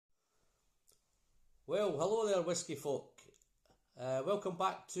Well, hello there, Whisky folk. Welcome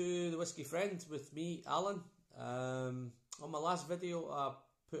back to the Whisky Friend with me, Alan. On my last video, I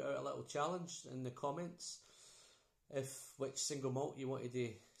put out a little challenge in the comments which single malt you wanted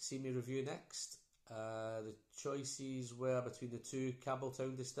to see me review next. The choices were between the two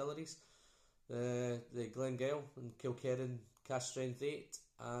Campbletown distilleries, the Glen and Kilkerran Cask Strength 8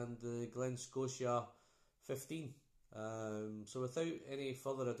 and the Glen Scotia15. So without any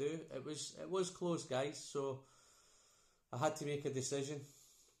further ado, it was close, guys, so I had to make a decision,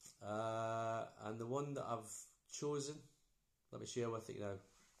 and the one that I've chosen, let me share with you now.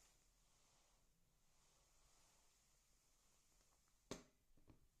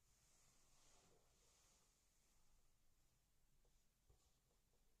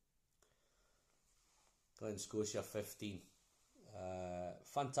 Glen Scotia15.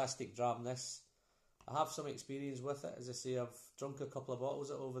 Fantastic dram, this. I have some experience with it. As I say, I've drunk a couple of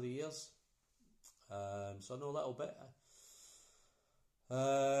bottles of it over the years, so I know a little bit.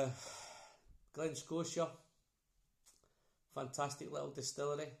 Glen Scotia, fantastic little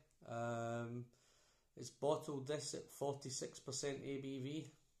distillery. It's bottled this at 46% ABV.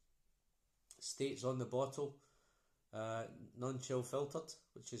 States on the bottle, non-chill filtered,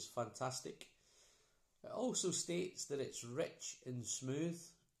 which is fantastic. It also states that it's rich and smooth.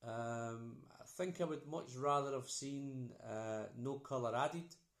 I think I would much rather have seen no colour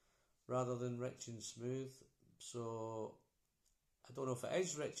added rather than rich and smooth. So I don't know if it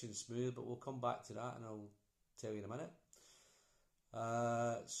is rich and smooth, but we'll come back to that and I'll tell you in a minute.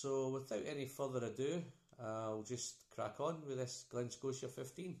 So without any further ado, I'll just crack on with this Glen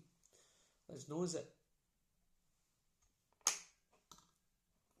Scotia15. Let's nose it.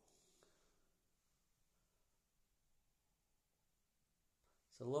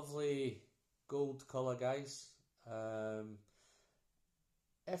 It's a lovely gold colour, guys.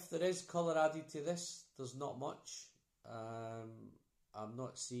 If there is colour added to this, there's not much. I'm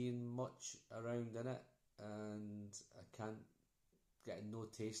not seeing much around in it, and I can't get no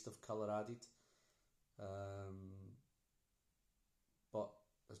taste of colour added. But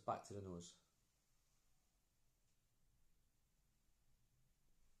let's back to the nose.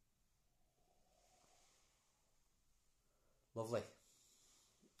 Lovely.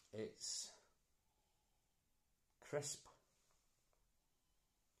 It's crisp,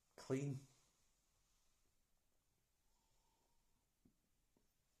 clean,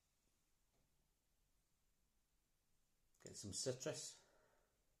 get some citrus,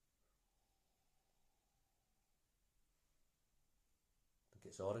 I think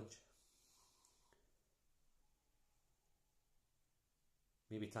it's orange,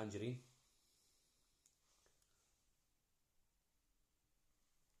 maybe tangerine.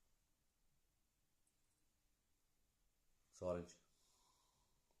 Orange.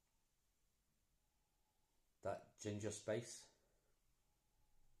 That ginger spice.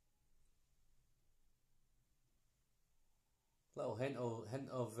 Little hint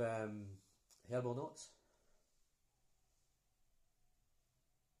of herbal notes.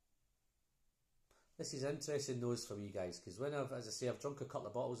 This is interesting nose for me, guys, because when as I say, I've drunk a couple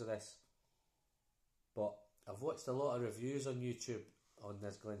of bottles of this, but I've watched a lot of reviews on YouTube on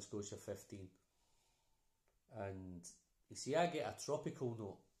this Glen Scotia15, and you see, I get a tropical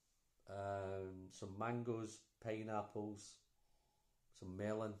note, some mangoes, pineapples, some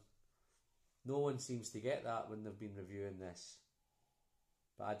melon. No one seems to get that when they've been reviewing this,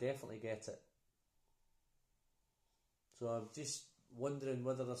 but I definitely get it. So I'm just wondering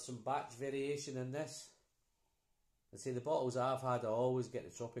whether there's some batch variation in this. I say the bottles I've had, I always get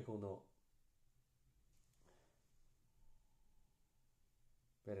the tropical note.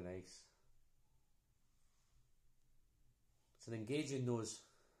 Very nice. It's an engaging nose.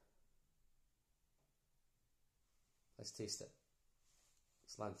 Let's taste it.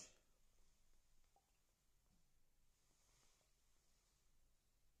 It's lunch.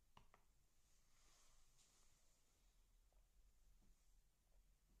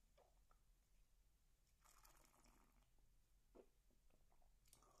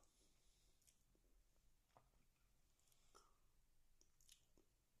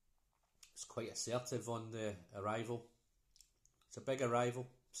 It's quite assertive on the arrival. It's a big arrival,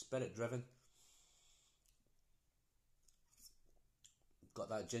 spirit driven. Got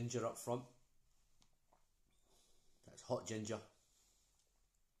that ginger up front. That's hot ginger.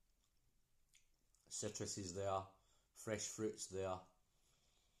 Citrus is there, fresh fruits there.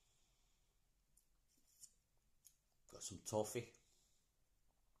 Got some toffee,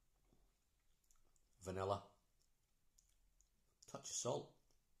 vanilla, touch of salt.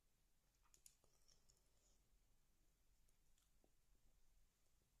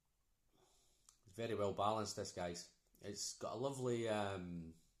 Very well balanced, this, guys. It's got a lovely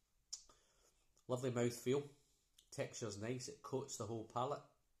lovely mouth feel. Texture's nice. It coats the whole palate,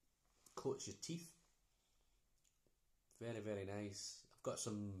 coats your teeth. Very, very nice. I've got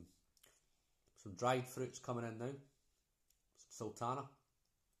some dried fruits coming in now. Some sultana.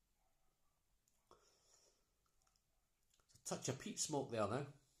 A touch of peat smoke there now.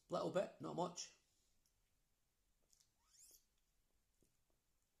 A little bit, not much.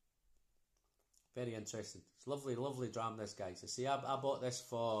 Very interesting. It's lovely, lovely dram, this, guys. I see, I bought this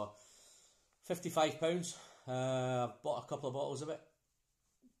for £55. I've bought a couple of bottles of it,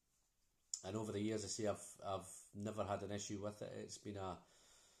 and over the years, I see, I've never had an issue with it. It's been a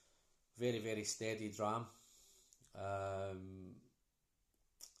very, very steady dram.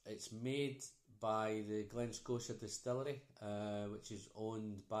 It's made by the Glen Scotia distillery, which is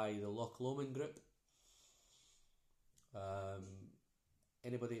owned by the Loch Lomond Group.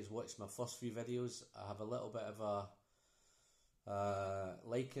 Anybody who's watched my first few videos, I have a little bit of a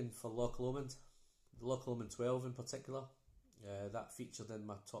liking for Loch Lomond, the Loch Lomond 12 in particular. That featured in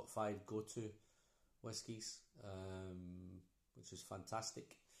my top 5 go-to whiskies, which is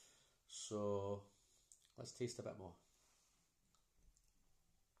fantastic. So let's taste a bit more.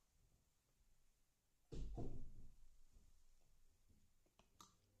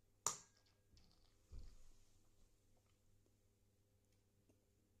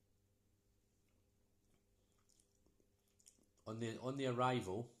 On the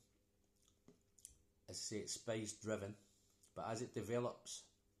arrival, as I say, it's spice driven, but as it develops,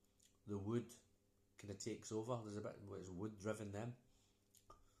 the wood kind of takes over. There's a bit where it's wood driven then.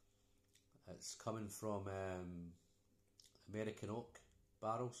 It's coming from American oak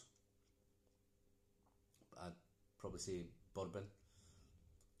barrels. I'd probably say bourbon.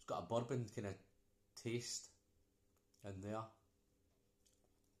 It's got a bourbon kind of taste in there.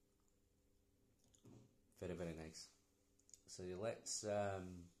 Very, very nice. So let's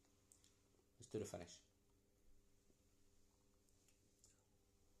do the finish.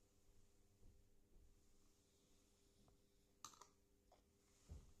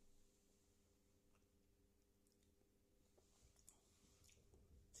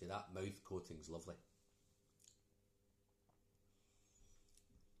 See, that mouth coating's lovely.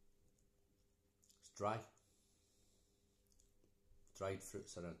 It's dry. Dried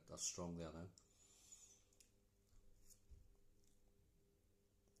fruits are strong there now.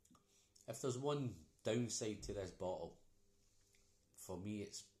 If there's one downside to this bottle, for me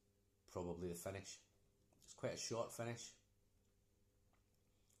it's probably the finish. It's quite a short finish.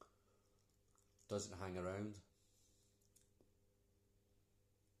 Doesn't hang around.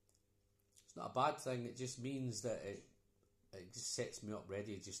 It's not a bad thing, it just means that it just sets me up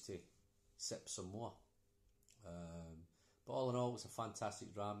ready just to sip some more. But all in all, it's a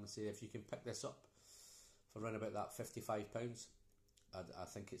fantastic dram. Say if you can pick this up for around about that £55, I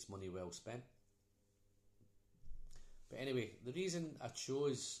think it's money well spent. But anyway, the reason I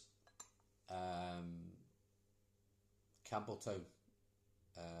chose Campbelltown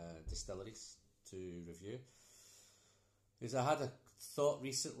distilleries to review is I had a thought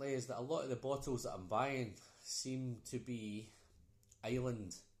recently is that a lot of the bottles that I'm buying seem to be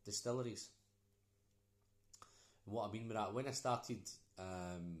island distilleries. And what I mean by that, when I started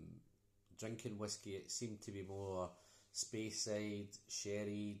drinking whiskey, it seemed to be more Speyside,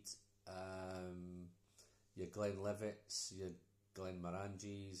 sherried, your Glenlivets, your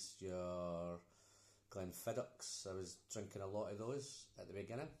Glenmorangis, your Glenfiddocks. I was drinking a lot of those at the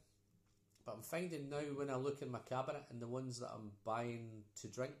beginning. But I'm finding now when I look in my cabinet and the ones that I'm buying to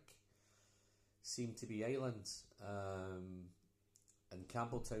drink seem to be islands. And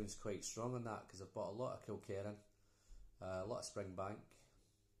Campbelltown's quite strong on that because I've bought a lot of Kilkerran, a lot of Springbank,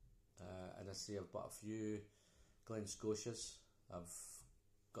 and I see I've bought a few Glen Scotias. I've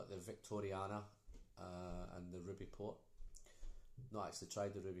got the Victoriana and the Ruby Port. Not actually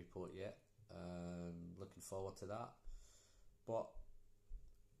tried the Ruby Port yet. Looking forward to that.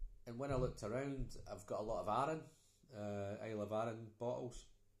 And when I looked around, I've got a lot of Arran, Isle of Arran bottles,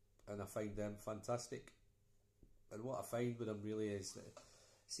 and I find them fantastic. And what I find with them really is that it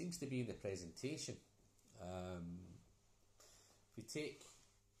seems to be in the presentation. If we take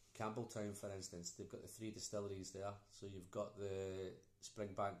Campbelltown, for instance, they've got the 3 distilleries there. So you've got the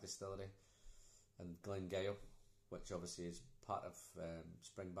Springbank distillery and Glengyle, which obviously is part of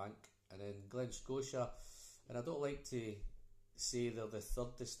Springbank, and then Glen Scotia. And I don't like to say they're the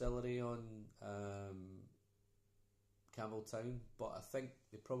 3rd distillery on Campbelltown, but I think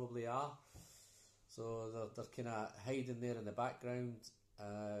they probably are. So they're kind of hiding there in the background,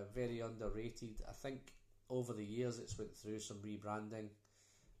 very underrated. I think over the years it's went through some rebranding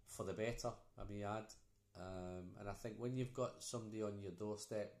for the better, I may add. And I think when you've got somebody on your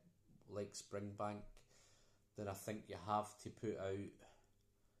doorstep like Springbank, then I think you have to put out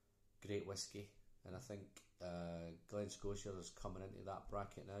great whisky. And I think Glen Scotia is coming into that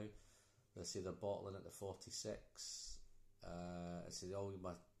bracket now. They say they're bottling at the 46. I say all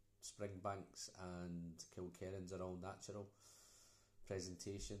my Springbanks and Kilkerrans are all natural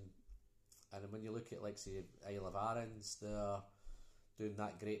presentation. And when you look at, like, say, Isle of Arran's, they're doing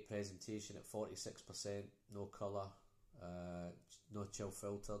that great presentation at 46%, no colour, no chill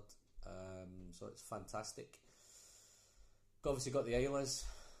filtered, so it's fantastic. Obviously got the Islas,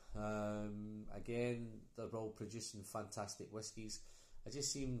 again, they're all producing fantastic whiskies. I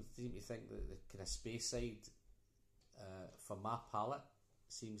just seem to think that the kind of space side, for my palate,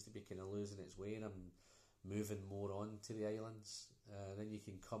 seems to be kind of losing its way, and I'm moving more on to the islands. Then you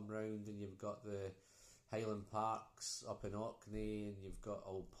can come round and you've got the Highland Parks up in Orkney, and you've got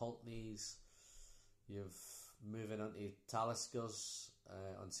Old Pulteney's, you've moving on to Taliskers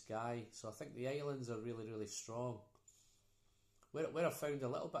on Skye. So I think the islands are really, really strong. Where I found a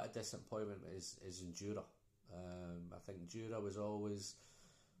little bit of disappointment is in Jura. I think Jura was always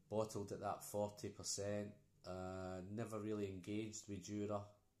bottled at that 40%. Never really engaged with Jura.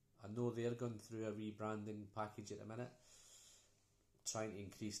 I know they're going through a rebranding package at the minute, trying to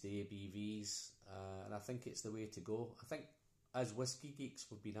increase the ABVs, and I think it's the way to go. I think as whisky geeks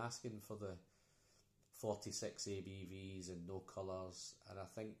we've been asking for the 46 ABVs and no colours, and I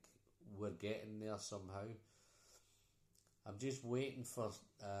think we're getting there somehow. I'm just waiting for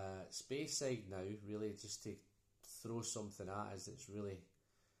Speyside now, really, just to throw something at us that's really...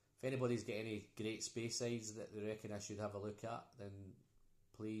 If anybody's got any great Speysides that they reckon I should have a look at, then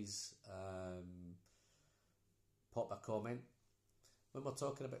please pop a comment. When we're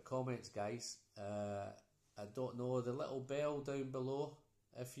talking about comments, guys, I don't know, the little bell down below,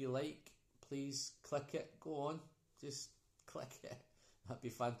 if you like, please click it, go on, just click it, that'd be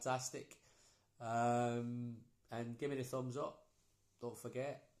fantastic. And give me the thumbs up, don't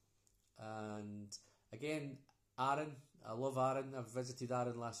forget. And again, Arran, I love Arran. I've visited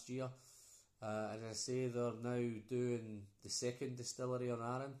Arran last year. As I say, they're now doing the second distillery on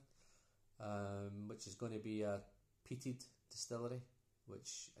Arran, which is going to be a peated distillery,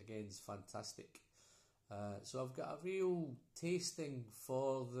 which again is fantastic. So I've got a real tasting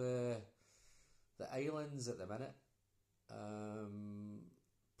for the islands at the minute.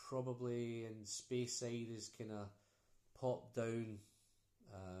 Probably in Speyside is kind of popped down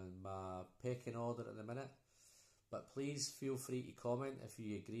my pecking order at the minute. But please feel free to comment if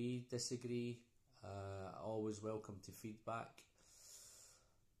you agree, disagree. Always welcome to feedback.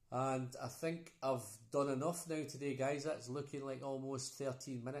 And I think I've done enough now today, guys. That's looking like almost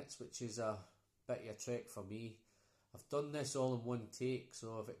 13 minutes, which is a bit of a trek for me. I've done this all in one take,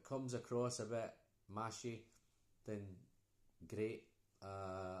 so if it comes across a bit mashy, then great.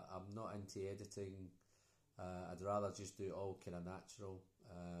 I'm not into editing. I'd rather just do it all kind of natural.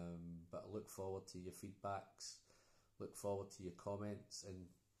 But I look forward to your feedbacks. Look forward to your comments, and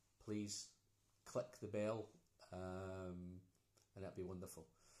please click the bell, and that'd be wonderful.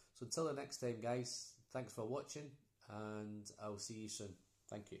 So until the next time, guys, thanks for watching, and I'll see you soon.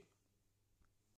 Thank you.